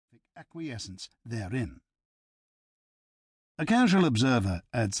acquiescence therein. A casual observer,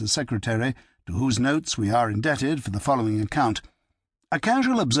 adds the secretary, to whose notes we are indebted for the following account, a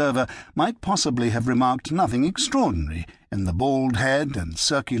casual observer might possibly have remarked nothing extraordinary in the bald head and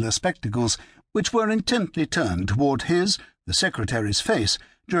circular spectacles which were intently turned toward his, the secretary's, face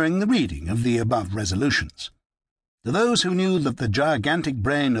during the reading of the above resolutions. To those who knew that the gigantic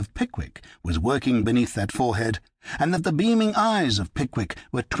brain of Pickwick was working beneath that forehead, and that the beaming eyes of Pickwick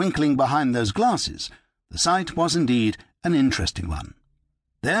were twinkling behind those glasses, the sight was indeed an interesting one.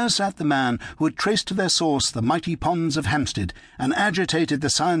 There sat the man who had traced to their source the mighty ponds of Hampstead and agitated the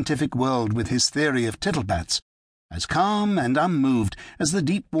scientific world with his theory of tittlebats, as calm and unmoved as the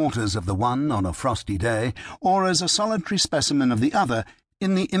deep waters of the one on a frosty day, or as a solitary specimen of the other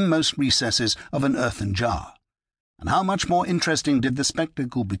in the inmost recesses of an earthen jar. And how much more interesting did the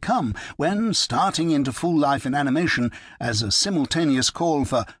spectacle become when, starting into full life and animation as a simultaneous call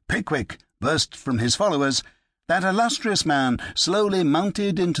for "Pickwick" burst from his followers, that illustrious man slowly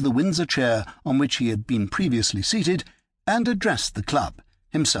mounted into the Windsor chair on which he had been previously seated, and addressed the club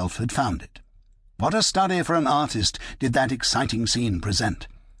himself had founded. What a study for an artist did that exciting scene present!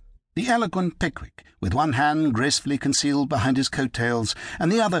 The eloquent Pickwick, with one hand gracefully concealed behind his coat-tails,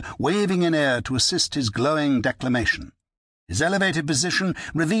 and the other waving in air to assist his glowing declamation. His elevated position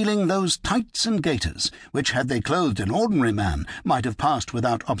revealing those tights and gaiters, which, had they clothed an ordinary man, might have passed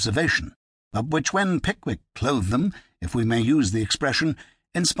without observation, but which, when Pickwick clothed them, if we may use the expression,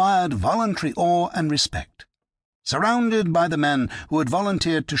 inspired voluntary awe and respect. Surrounded by the men who had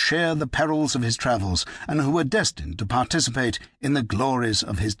volunteered to share the perils of his travels, and who were destined to participate in the glories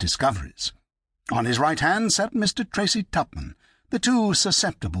of his discoveries. On his right hand sat Mr. Tracy Tupman, the too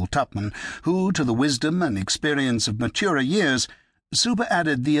susceptible Tupman, who, to the wisdom and experience of maturer years,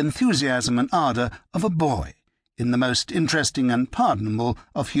 superadded the enthusiasm and ardour of a boy, in the most interesting and pardonable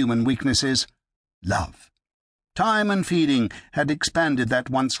of human weaknesses, love. Time and feeding had expanded that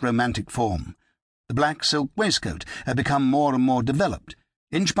once romantic form. The black silk waistcoat had become more and more developed.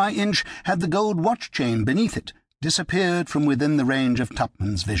 Inch by inch had the gold watch-chain beneath it disappeared from within the range of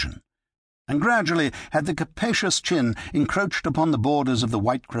Tupman's vision, and gradually had the capacious chin encroached upon the borders of the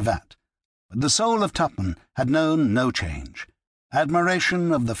white cravat. But the soul of Tupman had known no change.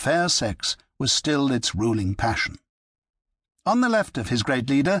 Admiration of the fair sex was still its ruling passion. On the left of his great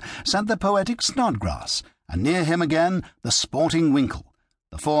leader sat the poetic Snodgrass, and near him again the sporting Winkle,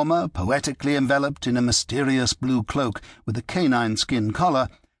 the former poetically enveloped in a mysterious blue cloak with a canine skin collar,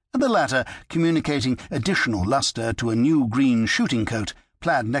 and the latter communicating additional lustre to a new green shooting coat,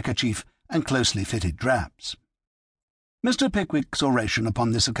 plaid neckerchief, and closely fitted drabs. Mr. Pickwick's oration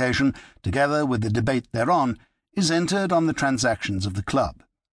upon this occasion, together with the debate thereon, is entered on the transactions of the club.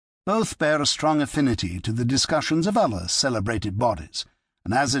 Both bear a strong affinity to the discussions of other celebrated bodies,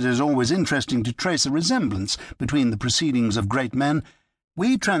 and as it is always interesting to trace a resemblance between the proceedings of great men,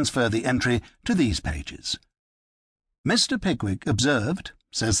 we transfer the entry to these pages. Mr. Pickwick observed,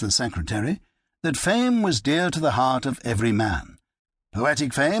 says the secretary, that fame was dear to the heart of every man.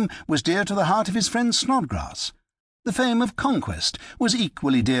 Poetic fame was dear to the heart of his friend Snodgrass. The fame of conquest was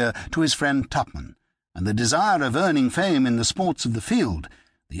equally dear to his friend Tupman, and the desire of earning fame in the sports of the field,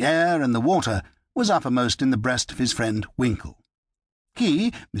 the air and the water, was uppermost in the breast of his friend Winkle.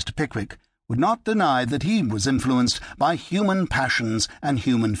 He, Mr. Pickwick, would not deny that he was influenced by human passions and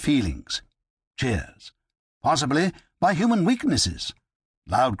human feelings. Cheers. Possibly by human weaknesses.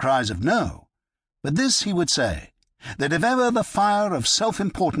 Loud cries of no. But this he would say, that if ever the fire of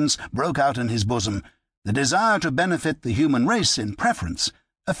self-importance broke out in his bosom, the desire to benefit the human race in preference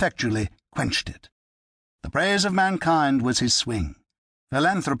effectually quenched it. The praise of mankind was his swing.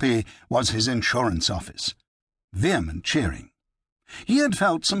 Philanthropy was his insurance office. Vehement cheering. He had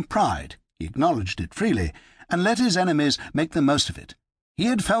felt some pride, he acknowledged it freely, and let his enemies make the most of it. He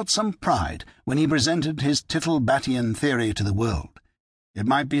had felt some pride when he presented his Tittlebatian theory to the world. It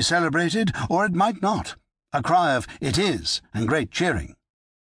might be celebrated, or it might not. A cry of "it is," and great cheering.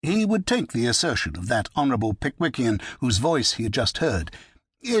 He would take the assertion of that honourable Pickwickian whose voice he had just heard.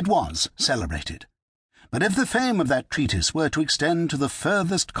 It was celebrated. But if the fame of that treatise were to extend to the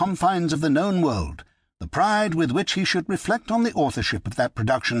furthest confines of the known world, the pride with which he should reflect on the authorship of that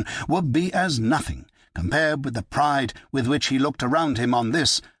production would be as nothing compared with the pride with which he looked around him on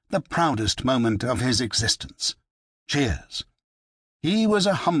this, the proudest moment of his existence. Cheers. He was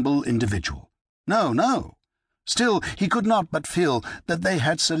a humble individual. No. Still, he could not but feel that they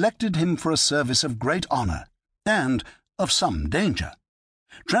had selected him for a service of great honour, and of some danger.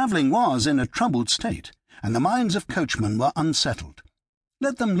 Travelling was in a troubled state, and the minds of coachmen were unsettled.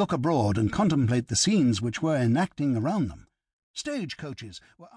 Let them look abroad and contemplate the scenes which were enacting around them. Stage-coaches were